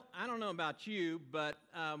don't know about you, but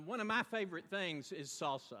one of my favorite things is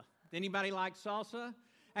salsa. Anybody like salsa?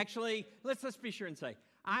 Actually, let's be sure and say,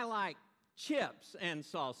 I like chips and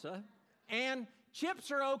salsa, and chips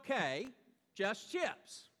are okay, just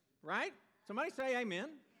chips, right? Somebody say amen.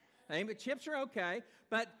 Amen. Chips are okay,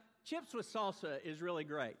 but chips with salsa is really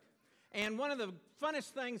great. And one of the funnest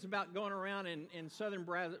things about going around in southern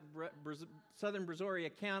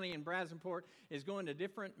Brazoria County in Brazosport is going to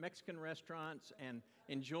different Mexican restaurants and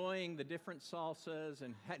enjoying the different salsas.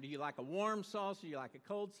 And do you like a warm salsa? Do you like a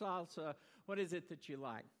cold salsa? What is it that you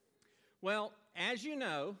like? Well, as you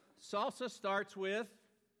know, salsa starts with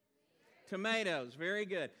tomatoes. Very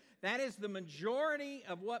good. That is the majority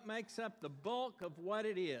of what makes up the bulk of what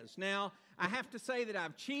it is. Now, I have to say that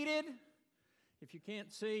I've cheated. If you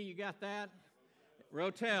can't see, you got that?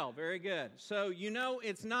 Rotel, very good. So you know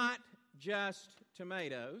it's not just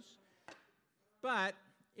tomatoes, but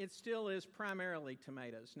it still is primarily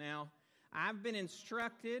tomatoes. Now, I've been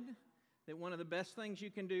instructed that one of the best things you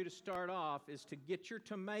can do to start off is to get your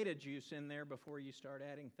tomato juice in there before you start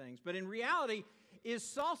adding things. But in reality, is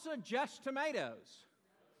salsa just tomatoes?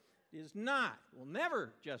 It is not. It will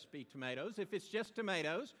never just be tomatoes. If it's just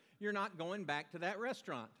tomatoes, you're not going back to that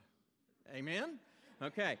restaurant. Amen?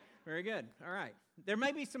 Okay, very good. All right. There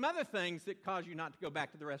may be some other things that cause you not to go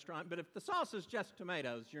back to the restaurant, but if the sauce is just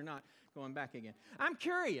tomatoes, you're not going back again. I'm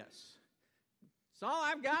curious. It's all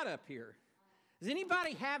I've got up here. Does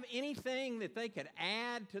anybody have anything that they could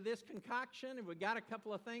add to this concoction? Have we got a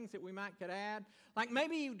couple of things that we might could add? Like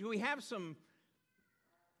maybe, do we have some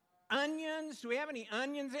onions? Do we have any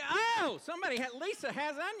onions? Oh, Lisa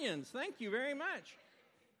has onions. Thank you very much.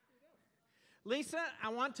 Lisa, I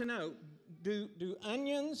want to know, do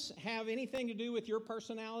onions have anything to do with your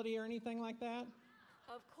personality or anything like that?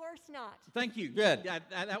 Of course not. Thank you. Good.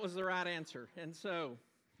 That was the right answer. And so,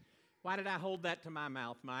 why did I hold that to my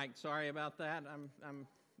mouth, Mike? Sorry about that. I'm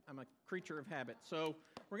a creature of habit. So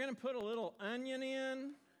we're going to put a little onion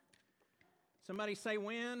in. Somebody say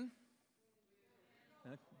when.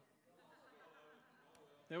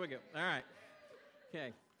 There we go. All right.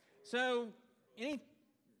 Okay. So any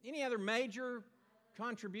other major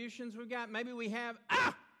contributions we've got? Maybe we have,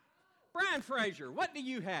 Brian Fraser, what do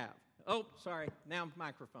you have? Oh, sorry, now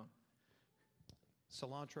microphone.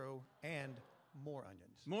 Cilantro and more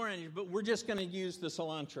onions. More onions, but we're just going to use the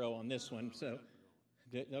cilantro on this one. So,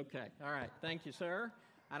 okay, all right, thank you, sir.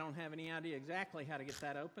 I don't have any idea exactly how to get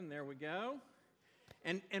that open. There we go.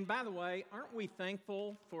 And by the way, aren't we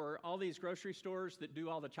thankful for all these grocery stores that do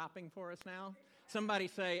all the chopping for us now? Somebody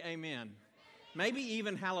say amen. Maybe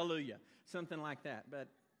even hallelujah, something like that. But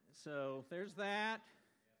so there's that.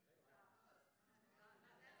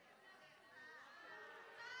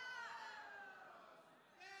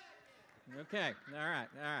 Okay, all right.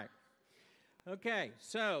 Okay,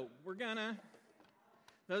 so we're gonna,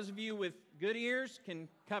 those of you with good ears can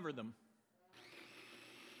cover them.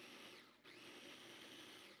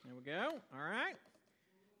 There we go, all right.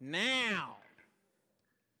 Now.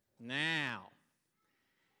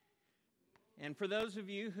 And for those of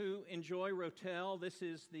you who enjoy Rotel, this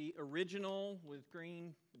is the original with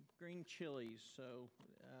green chilies. So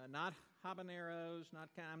not habaneros,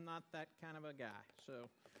 I'm not that kind of a guy. So,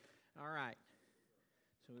 all right.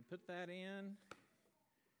 So we put that in.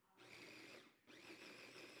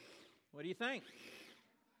 What do you think?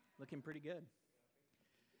 Looking pretty good.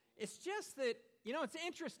 It's just that, it's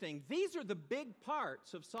interesting. These are the big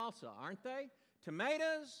parts of salsa, aren't they?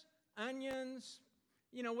 Tomatoes, onions.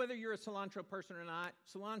 Whether you're a cilantro person or not,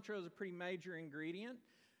 cilantro is a pretty major ingredient.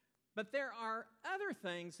 But there are other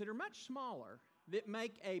things that are much smaller that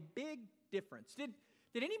make a big difference. Did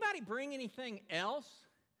anybody bring anything else?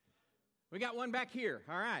 We got one back here.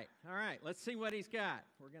 All right. Let's see what he's got.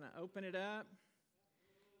 We're going to open it up.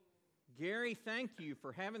 Gary, thank you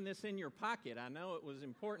for having this in your pocket. I know it was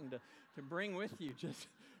important to bring with you.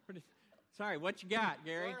 Sorry, what you got,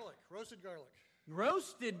 Gary? Garlic, roasted garlic.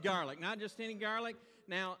 Roasted garlic, not just any garlic.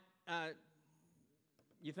 Now,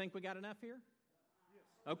 you think we got enough here?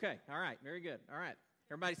 Yes. Okay, all right, very good. All right,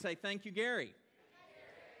 everybody say thank you, Gary.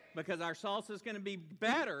 Because our salsa is going to be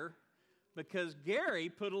better because Gary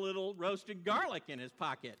put a little roasted garlic in his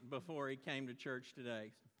pocket before he came to church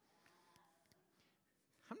today.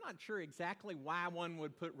 I'm not sure exactly why one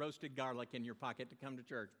would put roasted garlic in your pocket to come to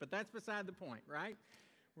church, but that's beside the point, right?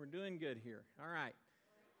 We're doing good here. All right.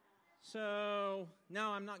 So,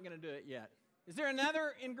 no, I'm not going to do it yet. Is there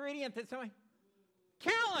another ingredient that's somebody?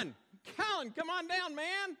 Callan, come on down,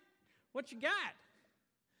 man. What you got?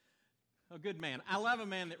 Oh, good man. I love a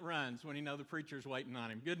man that runs when he knows the preacher's waiting on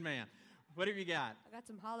him. Good man. What have you got? I got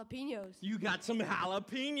some jalapenos. You got some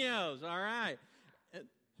jalapenos. All right.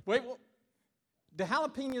 Wait, do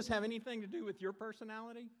jalapenos have anything to do with your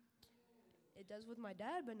personality? It does with my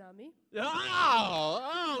dad, but not me.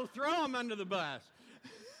 Oh, throw them under the bus.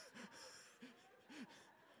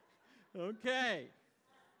 Okay.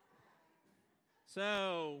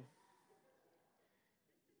 So,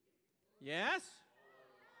 yes?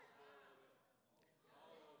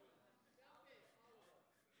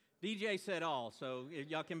 DJ said all, so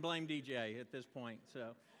y'all can blame DJ at this point. So,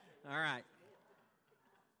 all right.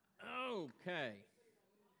 Okay.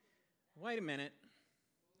 Wait a minute.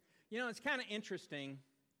 You know, it's kind of interesting.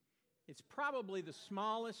 It's probably the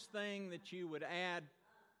smallest thing that you would add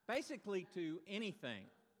basically to anything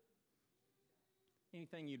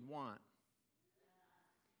you'd want.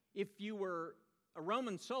 If you were a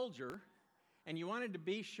Roman soldier and you wanted to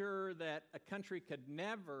be sure that a country could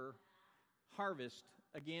never harvest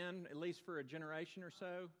again, at least for a generation or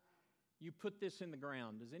so, you put this in the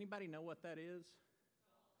ground. Does anybody know what that is?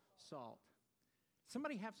 Salt.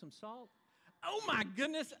 Somebody have some salt? Oh my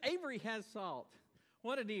goodness, Avery has salt.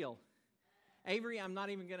 What a deal. Avery, I'm not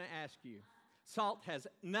even going to ask you. Salt has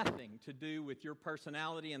nothing to do with your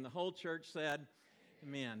personality, and the whole church said,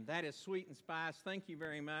 amen. That is sweet and spice. Thank you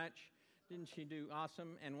very much. Didn't she do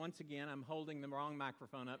awesome? And once again, I'm holding the wrong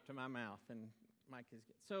microphone up to my mouth, and Mike is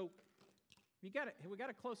good. So, we got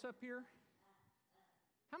a close up here.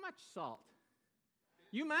 How much salt?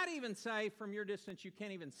 You might even say from your distance you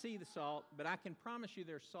can't even see the salt, but I can promise you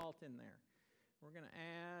there's salt in there. We're going to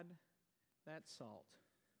add that salt.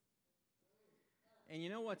 And you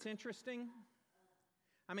know what's interesting?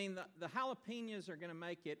 I mean, the jalapenos are going to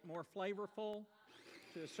make it more flavorful,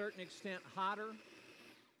 to a certain extent hotter.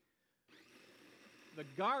 The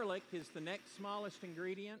garlic is the next smallest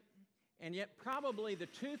ingredient, and yet probably the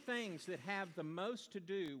two things that have the most to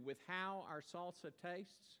do with how our salsa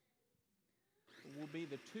tastes will be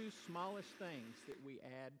the two smallest things that we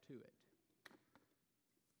add to it.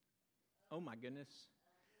 Oh my goodness,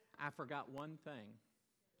 I forgot one thing.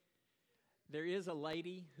 There is a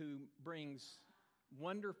lady who brings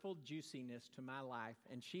wonderful juiciness to my life,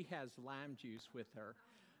 and she has lime juice with her.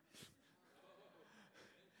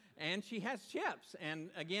 And she has chips. And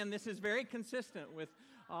again, this is very consistent with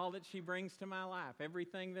all that she brings to my life.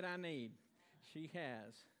 Everything that I need, she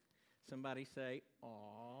has. Somebody say,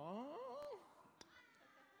 "Aww."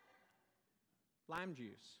 Lime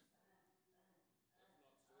juice.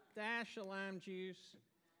 Dash of lime juice.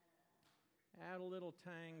 Add a little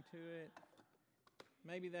tang to it.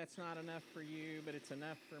 Maybe that's not enough for you, but it's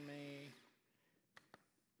enough for me.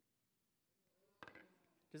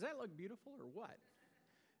 Does that look beautiful or what?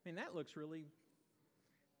 I mean, that looks really...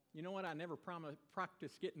 You know what? I never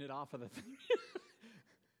practiced getting it off of the thing.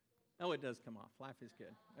 Oh, it does come off. Life is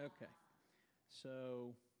good. Okay. So,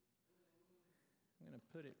 I'm going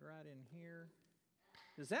to put it right in here.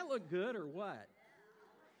 Does that look good or what?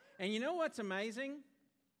 And you know what's amazing?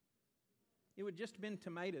 It would just have been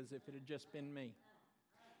tomatoes if it had just been me.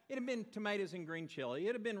 It had been tomatoes and green chili. It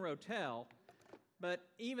would have been rotel. But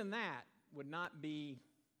even that would not be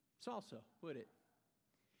salsa, would it?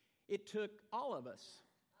 It took all of us.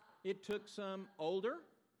 It took some older.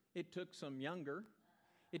 It took some younger.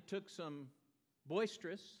 It took some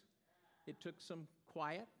boisterous. It took some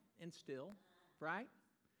quiet and still, right?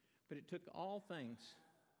 But it took all things.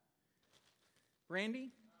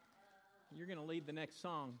 Randy, you're going to lead the next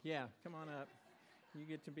song. Yeah, come on up. You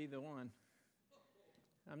get to be the one.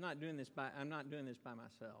 I'm not doing this by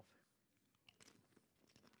myself.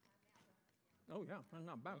 Oh yeah, I'm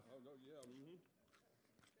not both. Oh no, yeah. Mm-hmm.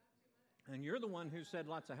 And you're the one who said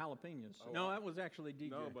lots of jalapenos. Oh, no, that was actually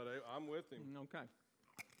DJ. No, but I'm with him. Okay.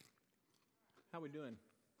 How we doing?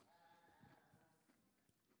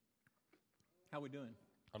 How we doing?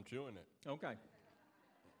 I'm chewing it. Okay.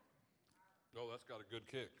 Oh, that's got a good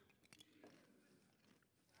kick.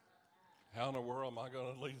 How in the world am I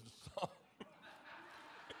going to lead the song?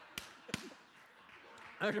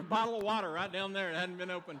 There's a bottle of water right down there that hadn't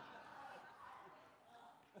been opened.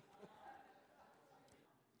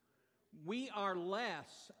 We are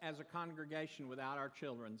less as a congregation without our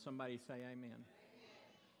children. Somebody say amen.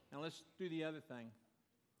 Now let's do the other thing.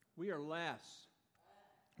 We are less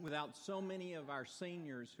without so many of our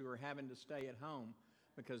seniors who are having to stay at home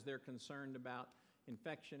because they're concerned about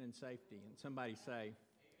infection and safety. And somebody say,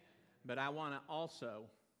 but I want to also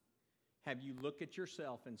have you look at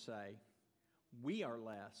yourself and say, we are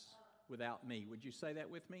less without me. Would you say that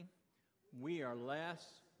with me? We are less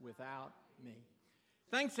without me.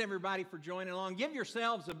 Thanks, everybody, for joining along. Give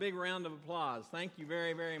yourselves a big round of applause. Thank you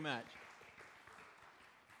very, very much.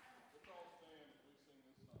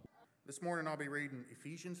 This morning I'll be reading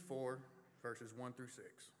Ephesians 4, verses 1 through 6.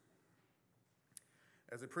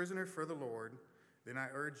 As a prisoner for the Lord, then I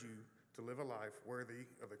urge you to live a life worthy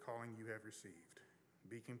of the calling you have received.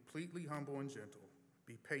 Be completely humble and gentle.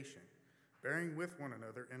 Be patient, bearing with one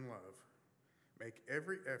another in love. Make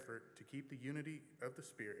every effort to keep the unity of the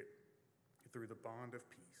Spirit through the bond of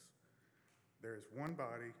peace. There is one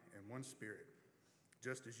body and one Spirit,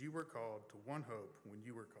 just as you were called to one hope when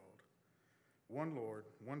you were called. One Lord,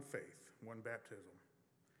 one faith, one baptism,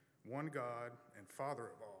 one God and Father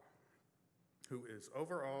of all, who is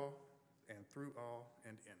over all and through all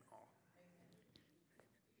and in all.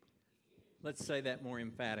 Let's say that more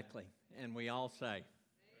emphatically, and we all say,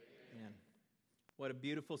 Amen. What a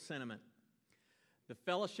beautiful sentiment. The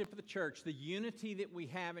fellowship of the church, the unity that we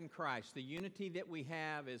have in Christ, the unity that we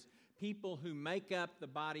have as people who make up the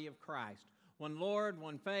body of Christ. One Lord,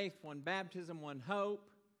 one faith, one baptism, one hope,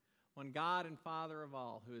 one God and Father of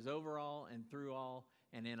all, who is over all and through all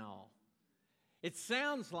and in all. It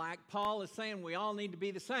sounds like Paul is saying we all need to be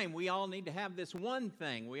the same. We all need to have this one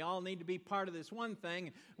thing. We all need to be part of this one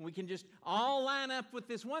thing. And we can just all line up with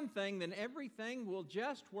this one thing, then everything will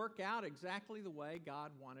just work out exactly the way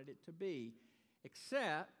God wanted it to be.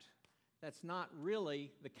 Except that's not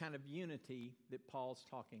really the kind of unity that Paul's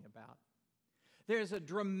talking about. There's a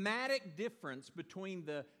dramatic difference between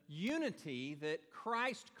the unity that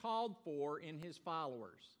Christ called for in his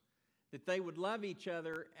followers, that they would love each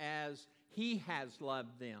other as he has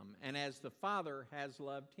loved them and as the Father has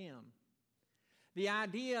loved him. The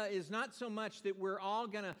idea is not so much that we're all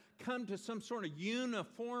going to come to some sort of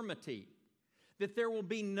uniformity, that there will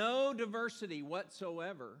be no diversity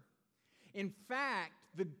whatsoever. In fact,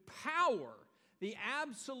 the power, the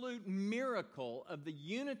absolute miracle of the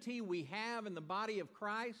unity we have in the body of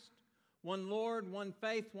Christ, one Lord, one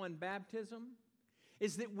faith, one baptism,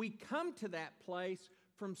 is that we come to that place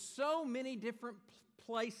from so many different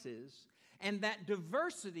places, and that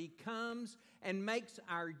diversity comes and makes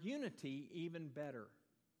our unity even better.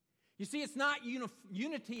 You see, it's not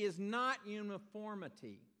unity is not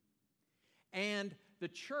uniformity. And the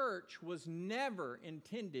church was never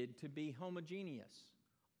intended to be homogeneous,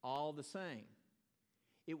 all the same.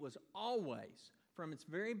 It was always, from its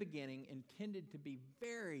very beginning, intended to be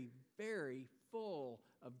very, very full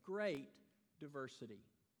of great diversity.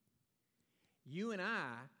 You and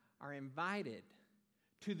I are invited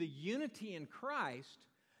to the unity in Christ,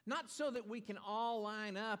 not so that we can all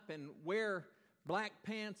line up and wear black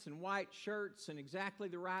pants and white shirts and exactly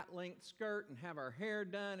the right length skirt and have our hair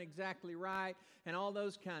done exactly right and all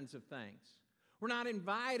those kinds of things. We're not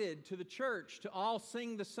invited to the church to all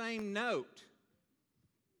sing the same note.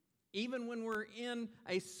 Even when we're in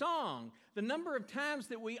a song, the number of times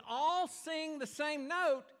that we all sing the same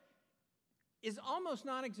note is almost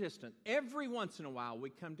non-existent. Every once in a while we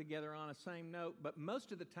come together on a same note, but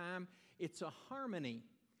most of the time it's a harmony,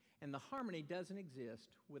 and the harmony doesn't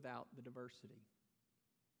exist without the diversity.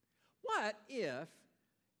 What if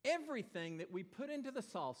everything that we put into the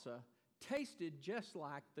salsa tasted just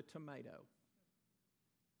like the tomato?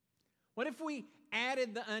 What if we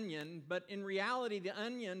added the onion, but in reality the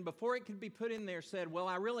onion, before it could be put in there, said, well,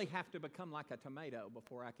 I really have to become like a tomato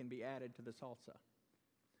before I can be added to the salsa?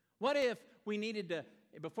 What if we needed to,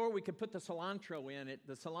 before we could put the cilantro in it,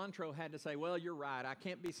 the cilantro had to say, well, you're right, I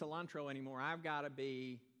can't be cilantro anymore, I've got to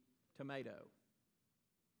be tomato.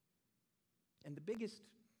 And the biggest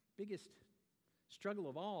struggle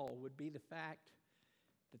of all would be the fact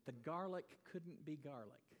that the garlic couldn't be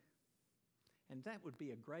garlic. And that would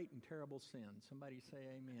be a great and terrible sin. Somebody say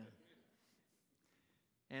amen.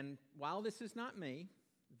 And while this is not me,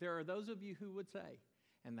 there are those of you who would say,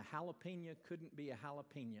 and the jalapeno couldn't be a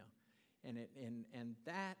jalapeno. And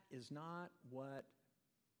that is not what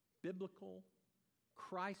biblical,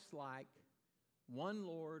 Christ-like, one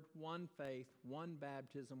Lord, one faith, one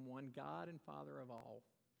baptism, one God and Father of all.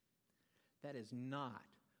 That is not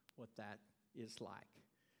what that is like.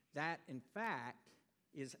 That, in fact,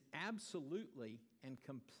 is absolutely and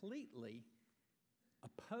completely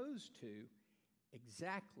opposed to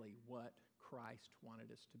exactly what Christ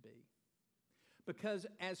wanted us to be. Because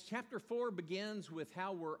as chapter 4 begins with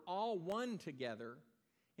how we're all one together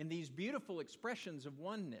in these beautiful expressions of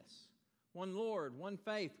oneness, one Lord, one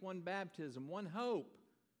faith, one baptism, one hope,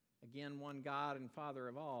 again, one God and Father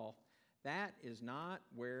of all, that is not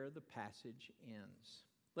where the passage ends.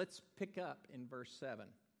 Let's pick up in verse 7.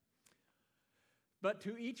 But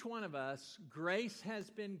to each one of us, grace has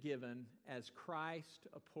been given as Christ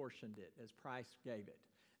apportioned it, as Christ gave it.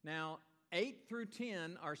 Now, 8 through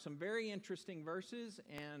 10 are some very interesting verses,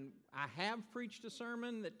 and I have preached a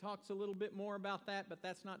sermon that talks a little bit more about that, but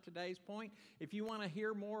that's not today's point. If you want to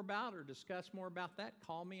hear more about or discuss more about that,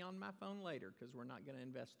 call me on my phone later, because we're not going to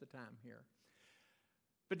invest the time here.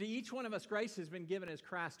 But to each one of us, grace has been given as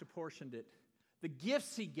Christ apportioned it. The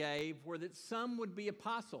gifts he gave were that some would be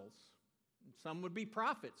apostles, and some would be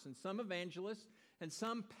prophets, and some evangelists, and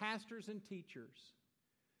some pastors and teachers,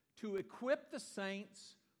 to equip the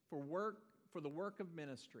saints for the work of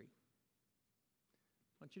ministry.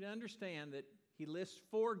 I want you to understand that he lists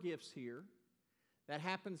 4 gifts here. That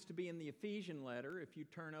happens to be in the Ephesian letter. If you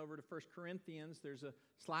turn over to 1 Corinthians, there's a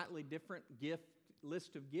slightly different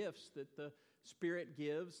list of gifts that the Spirit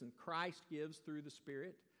gives and Christ gives through the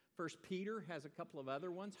Spirit. 1 Peter has a couple of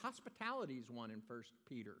other ones. Hospitality is one in 1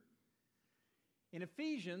 Peter. In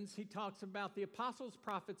Ephesians, he talks about the apostles,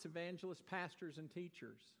 prophets, evangelists, pastors, and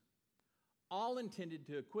teachers, all intended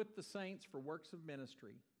to equip the saints for works of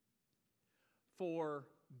ministry, for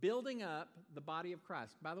building up the body of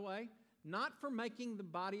Christ. By the way, not for making the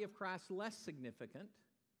body of Christ less significant,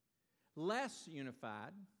 less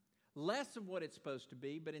unified, less of what it's supposed to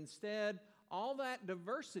be, but instead, all that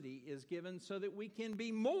diversity is given so that we can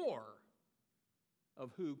be more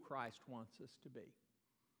of who Christ wants us to be.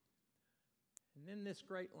 And then this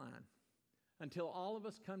great line, until all of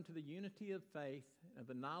us come to the unity of faith and of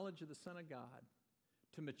the knowledge of the Son of God,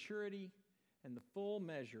 to maturity and the full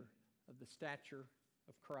measure of the stature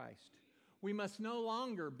of Christ. We must no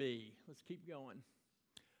longer be, let's keep going,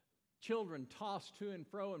 children tossed to and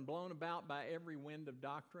fro and blown about by every wind of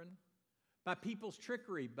doctrine, by people's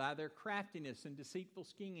trickery, by their craftiness and deceitful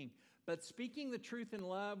scheming. But speaking the truth in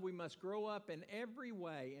love, we must grow up in every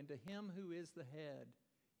way into Him who is the head,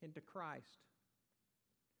 into Christ,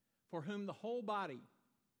 for whom the whole body,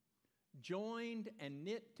 joined and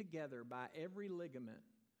knit together by every ligament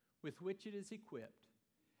with which it is equipped,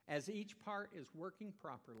 as each part is working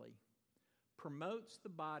properly, promotes the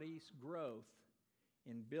body's growth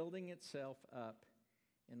in building itself up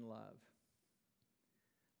in love.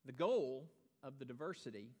 The goal of the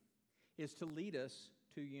diversity is to lead us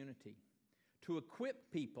to unity, to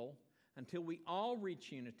equip people until we all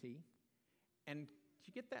reach unity, and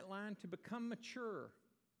to get that line, to become mature,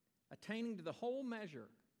 attaining to the whole measure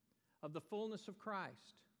of the fullness of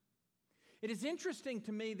Christ. It is interesting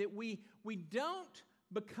to me that we don't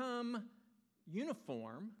become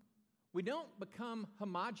uniform. We don't become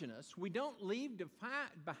homogeneous. We don't leave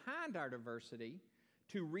behind our diversity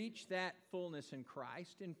to reach that fullness in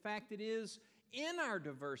Christ. In fact, it is in our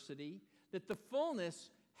diversity that the fullness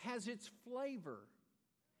has its flavor.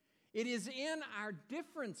 It is in our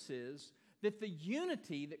differences that the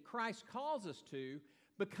unity that Christ calls us to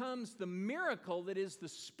becomes the miracle that is the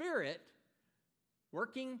Spirit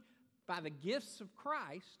working by the gifts of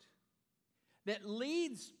Christ that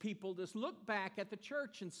leads people to look back at the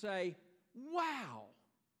church and say, wow,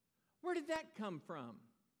 where did that come from?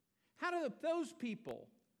 How do those people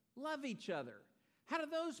love each other? How do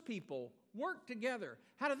those people work together?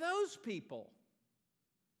 How do those people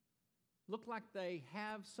look like they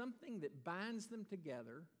have something that binds them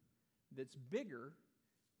together that's bigger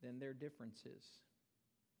than their differences?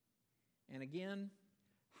 And again,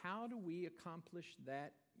 how do we accomplish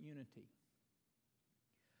that unity?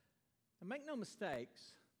 Now, make no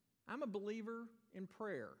mistakes, I'm a believer in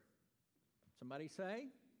prayer. Somebody say?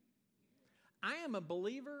 I am a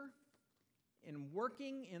believer in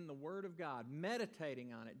working in the Word of God,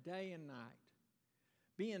 meditating on it day and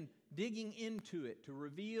night, digging into it to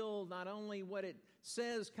reveal not only what it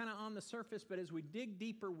says kind of on the surface, but as we dig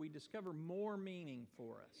deeper, we discover more meaning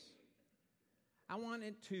for us. I want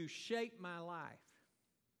it to shape my life.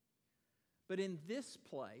 But in this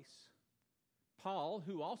place, Paul,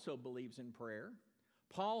 who also believes in prayer,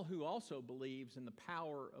 Paul, who also believes in the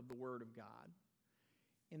power of the Word of God,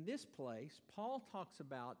 in this place, Paul talks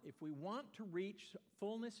about if we want to reach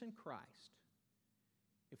fullness in Christ,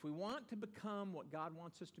 if we want to become what God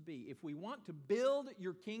wants us to be, if we want to build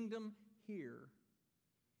your kingdom here,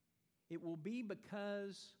 it will be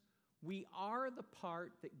because we are the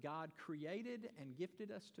part that God created and gifted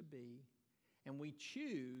us to be, and we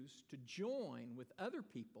choose to join with other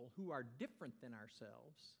people who are different than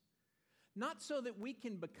ourselves, not so that we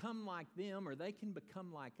can become like them or they can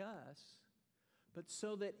become like us, but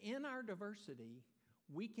so that in our diversity,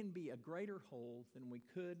 we can be a greater whole than we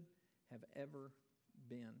could have ever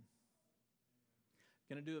been. I'm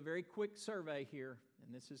going to do a very quick survey here,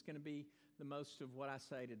 and this is going to be the most of what I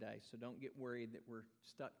say today, so don't get worried that we're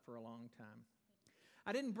stuck for a long time.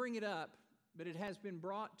 I didn't bring it up, but it has been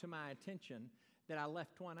brought to my attention that I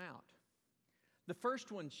left one out. The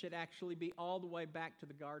first one should actually be all the way back to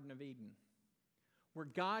the Garden of Eden, where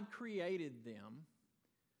God created them,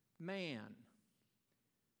 man,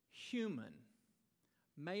 human,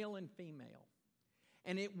 male and female.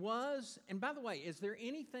 And it was, and by the way, is there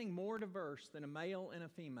anything more diverse than a male and a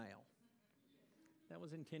female? That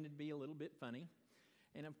was intended to be a little bit funny.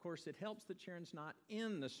 And of course, it helps that Sharon's not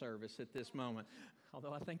in the service at this moment,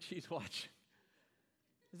 although I think she's watching.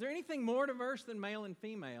 Is there anything more diverse than male and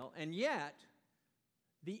female? And yet,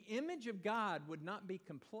 the image of God would not be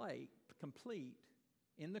complete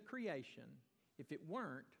in the creation if it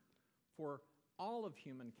weren't for all of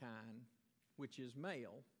humankind, which is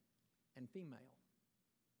male and female.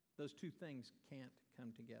 Those two things can't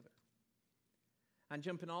come together. I'm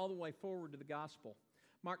jumping all the way forward to the gospel.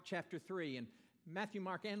 Mark chapter 3, and Matthew,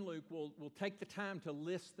 Mark, and Luke will take the time to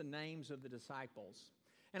list the names of the disciples.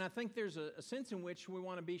 And I think there's a sense in which we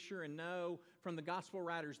want to be sure and know from the gospel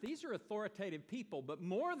writers, these are authoritative people, but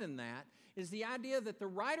more than that is the idea that the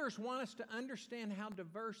writers want us to understand how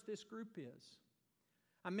diverse this group is.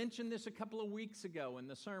 I mentioned this a couple of weeks ago in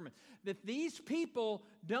the sermon, that these people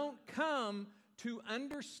don't come to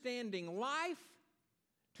understanding life,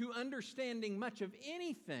 to understanding much of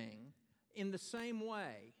anything in the same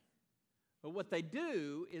way. But what they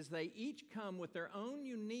do is they each come with their own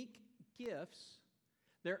unique gifts,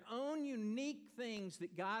 their own unique things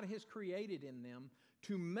that God has created in them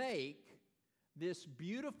to make this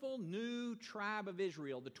beautiful new tribe of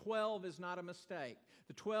Israel. The 12 is not a mistake.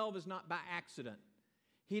 The 12 is not by accident.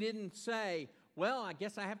 He didn't say, well, I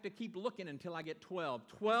guess I have to keep looking until I get 12.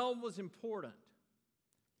 12 was important.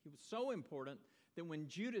 He was so important that when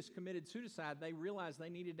Judas committed suicide, they realized they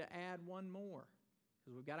needed to add one more.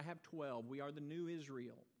 Because we've got to have 12. We are the new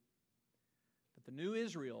Israel. But the new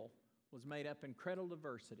Israel was made up in incredible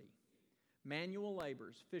diversity. Manual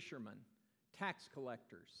laborers, fishermen, tax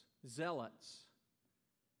collectors, zealots,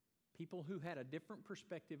 people who had a different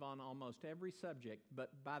perspective on almost every subject, but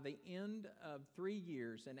by the end of 3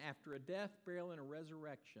 years and after a death, burial, and a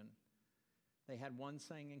resurrection, they had one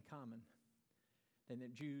thing in common, and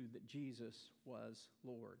that Jesus was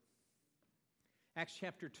Lord. Acts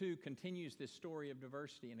chapter 2 continues this story of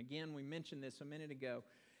diversity, and again, we mentioned this a minute ago.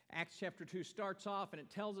 Acts chapter 2 starts off and it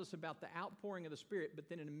tells us about the outpouring of the Spirit, but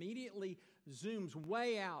then it immediately zooms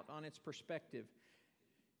way out on its perspective.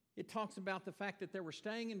 It talks about the fact that they were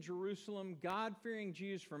staying in Jerusalem, God-fearing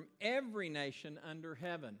Jews from every nation under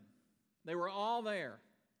heaven. They were all there.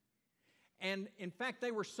 And in fact,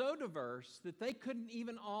 they were so diverse that they couldn't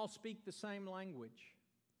even all speak the same language.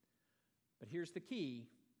 But here's the key.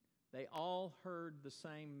 They all heard the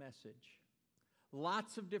same message.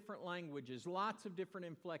 Lots of different languages, lots of different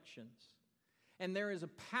inflections. And there is a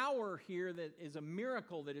power here that is a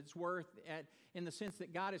miracle that it's worth in the sense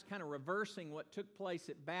that God is kind of reversing what took place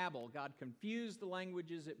at Babel. God confused the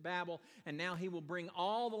languages at Babel, and now He will bring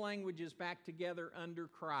all the languages back together under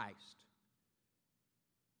Christ.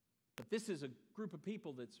 But this is a group of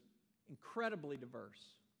people that's incredibly diverse.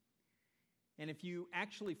 And if you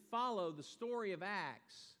actually follow the story of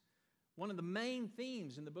Acts, one of the main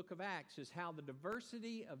themes in the book of Acts is how the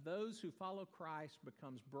diversity of those who follow Christ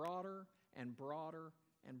becomes broader and broader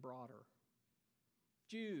and broader.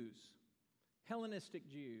 Jews, Hellenistic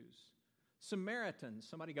Jews, Samaritans,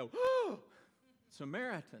 somebody go, oh!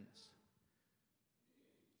 Samaritans,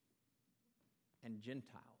 and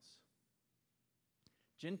Gentiles.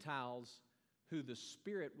 Gentiles who the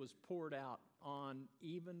Spirit was poured out on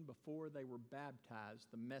even before they were baptized.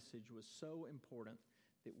 The message was so important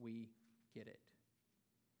that we get it.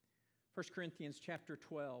 1 Corinthians chapter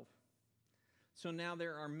 12. So now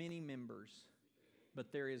there are many members,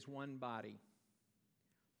 but there is one body.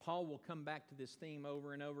 Paul will come back to this theme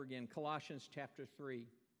over and over again. Colossians chapter 3.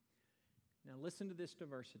 Now listen to this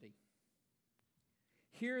diversity.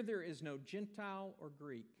 Here there is no Gentile or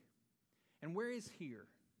Greek. And where is here?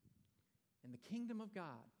 In the kingdom of God.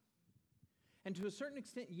 And to a certain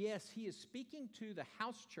extent, yes, he is speaking to the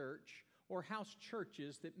house church or house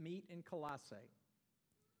churches that meet in Colossae.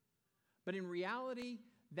 But in reality,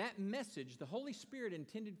 that message, the Holy Spirit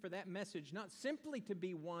intended for that message not simply to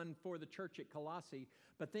be one for the church at Colossae,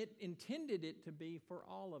 but that intended it to be for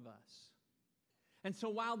all of us. And so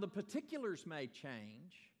while the particulars may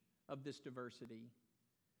change of this diversity,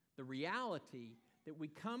 the reality that we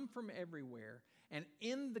come from everywhere, and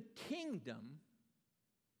in the kingdom,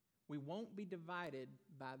 we won't be divided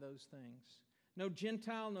by those things. No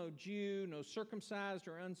Gentile, no Jew, no circumcised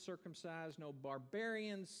or uncircumcised, no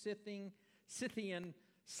barbarian, Scythian,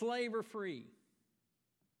 slave or free.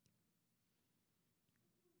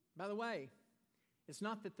 By the way, it's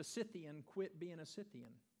not that the Scythian quit being a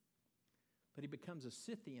Scythian, but he becomes a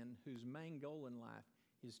Scythian whose main goal in life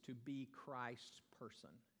is to be Christ's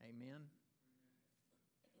person. Amen?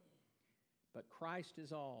 But Christ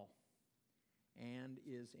is all and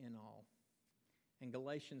is in all. In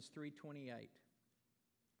Galatians 3:28,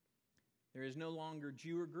 there is no longer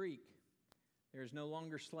Jew or Greek. There is no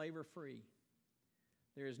longer slave or free.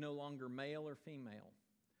 There is no longer male or female,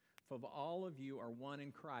 for all of you are one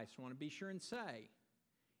in Christ. I want to be sure and say,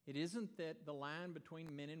 it isn't that the line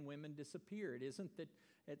between men and women disappeared. It isn't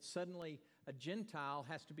that suddenly a Gentile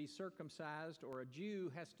has to be circumcised or a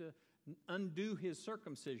Jew has to undo his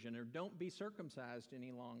circumcision or don't be circumcised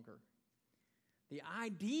any longer. The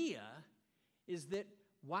idea is that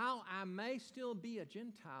while I may still be a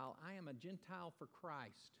Gentile, I am a Gentile for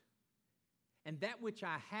Christ. And that which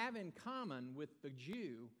I have in common with the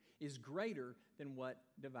Jew is greater than what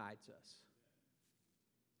divides us.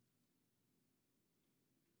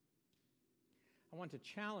 I want to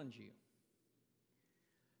challenge you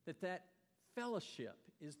that fellowship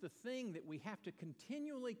is the thing that we have to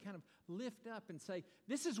continually kind of lift up and say,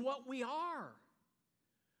 this is what we are.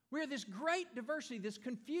 We're this great diversity, this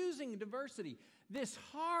confusing diversity, this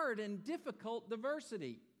hard and difficult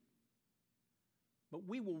diversity. But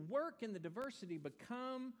we will work in the diversity,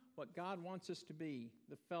 become what God wants us to be,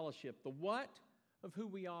 the fellowship, the what of who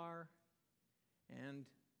we are, and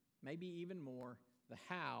maybe even more, the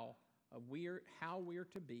how of how we are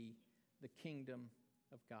to be the kingdom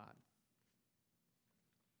of God.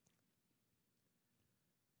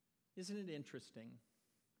 Isn't it interesting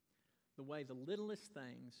the way the littlest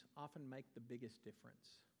things often make the biggest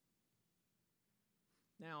difference?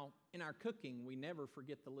 Now, in our cooking, we never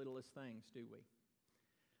forget the littlest things, do we?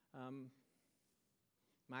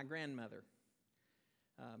 My grandmother,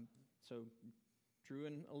 so Drew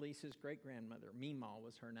and Elisa's great-grandmother, Meemaw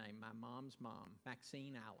was her name, my mom's mom,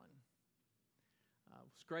 Maxine Allen,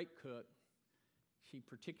 was a great cook. She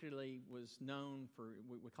particularly was known for,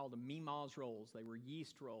 we called them Meemaw's rolls. They were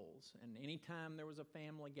yeast rolls. And anytime there was a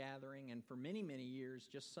family gathering, and for many, many years,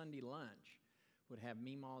 just Sunday lunch would have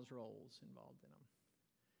Meemaw's rolls involved in them.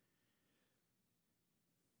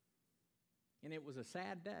 And it was a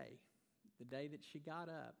sad day, the day that she got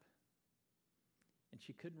up, and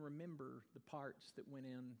she couldn't remember the parts that went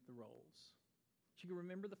in the rolls. She could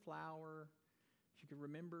remember the flour, she could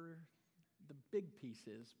remember the big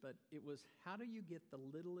pieces, but it was, how do you get the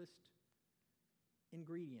littlest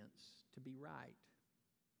ingredients to be right?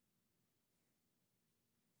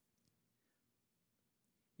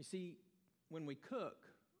 You see, when we cook,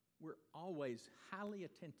 we're always highly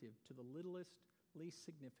attentive to the littlest, least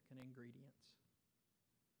significant ingredients.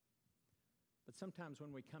 But sometimes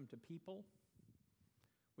when we come to people,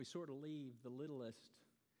 we sort of leave the littlest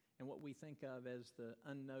and what we think of as the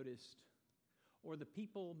unnoticed, or the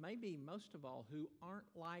people, maybe most of all, who aren't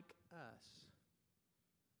like us.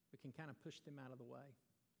 We can kind of push them out of the way.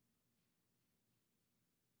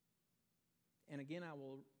 And again, I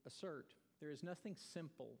will assert, there is nothing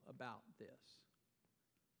simple about this.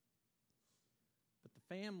 But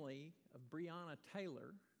the family of Breonna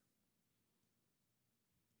Taylor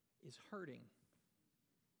is hurting.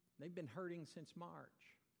 They've been hurting since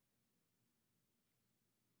March.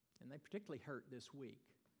 And they particularly hurt this week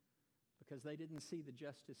because they didn't see the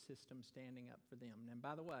justice system standing up for them. And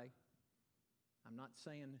by the way, I'm not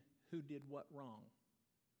saying who did what wrong.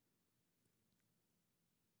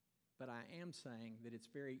 But I am saying that it's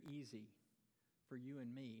very easy for you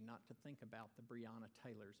and me not to think about the Breonna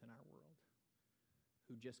Taylors in our world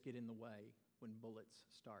who just get in the way when bullets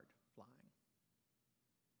start flying.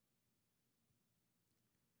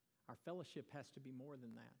 Our fellowship has to be more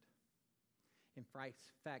than that. In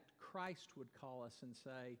fact, Christ would call us and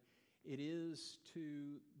say, it is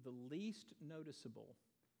to the least noticeable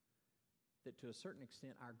that to a certain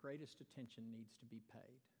extent our greatest attention needs to be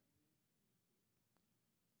paid.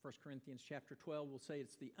 1 Corinthians chapter 12 will say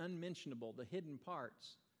it's the unmentionable, the hidden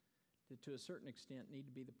parts, that to a certain extent need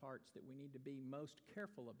to be the parts that we need to be most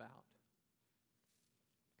careful about.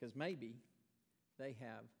 Because maybe they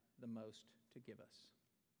have the most to give us.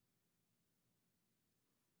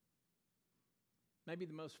 Maybe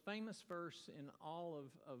the most famous verse in all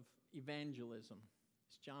of evangelism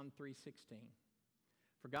is John 3:16.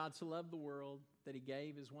 For God so loved the world that he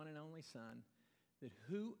gave his one and only Son, that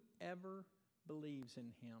whoever believes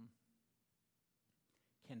in him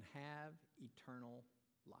can have eternal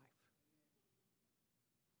life.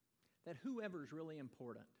 That whoever is really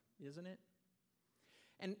important, isn't it?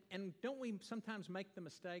 And don't we sometimes make the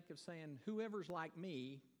mistake of saying whoever's like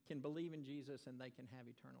me can believe in Jesus and they can have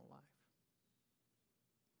eternal life?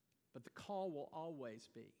 But the call will always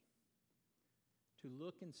be to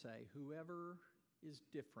look and say, whoever is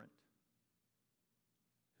different,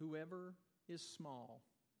 whoever is small,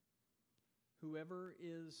 whoever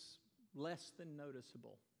is less than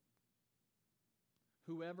noticeable,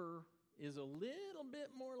 whoever is a little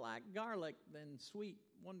bit more like garlic than sweet,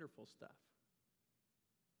 wonderful stuff,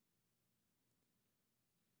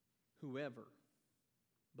 whoever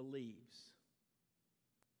believes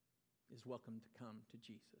is welcome to come to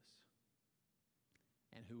Jesus.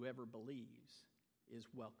 And whoever believes is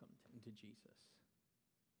welcomed into Jesus.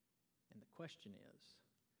 And the question is,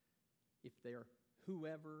 if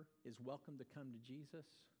whoever is welcome to come to Jesus,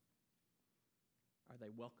 are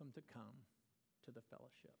they welcome to come to the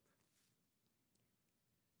fellowship?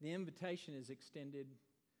 The invitation is extended.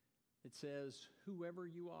 It says, whoever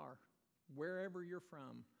you are, wherever you're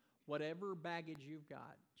from, whatever baggage you've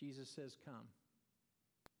got, Jesus says, come.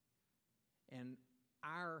 And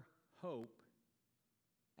our hope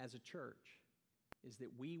as a church is that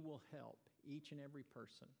we will help each and every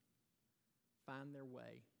person find their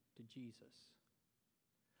way to Jesus.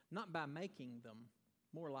 Not by making them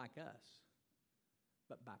more like us,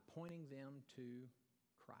 but by pointing them to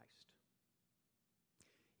Christ.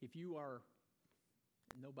 If you are,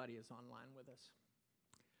 nobody is online with us,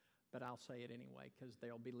 but I'll say it anyway because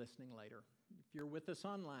they'll be listening later. If you're with us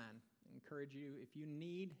online, I encourage you, if you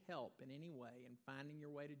need help in any way in finding your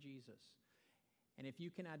way to Jesus, and if you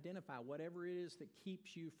can identify whatever it is that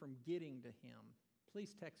keeps you from getting to Him,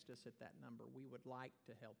 please text us at that number. We would like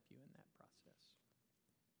to help you in that process.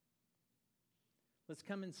 Let's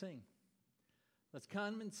come and sing. Let's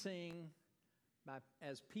come and sing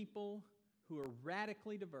as people who are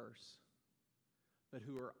radically diverse, but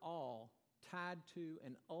who are all tied to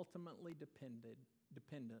and ultimately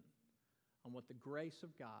dependent on what the grace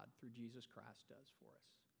of God through Jesus Christ does for us.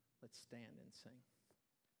 Let's stand and sing.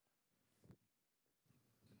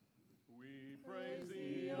 We praise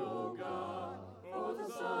thee, O God, for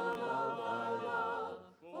the Son of thy love,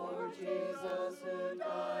 for Jesus who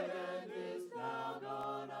died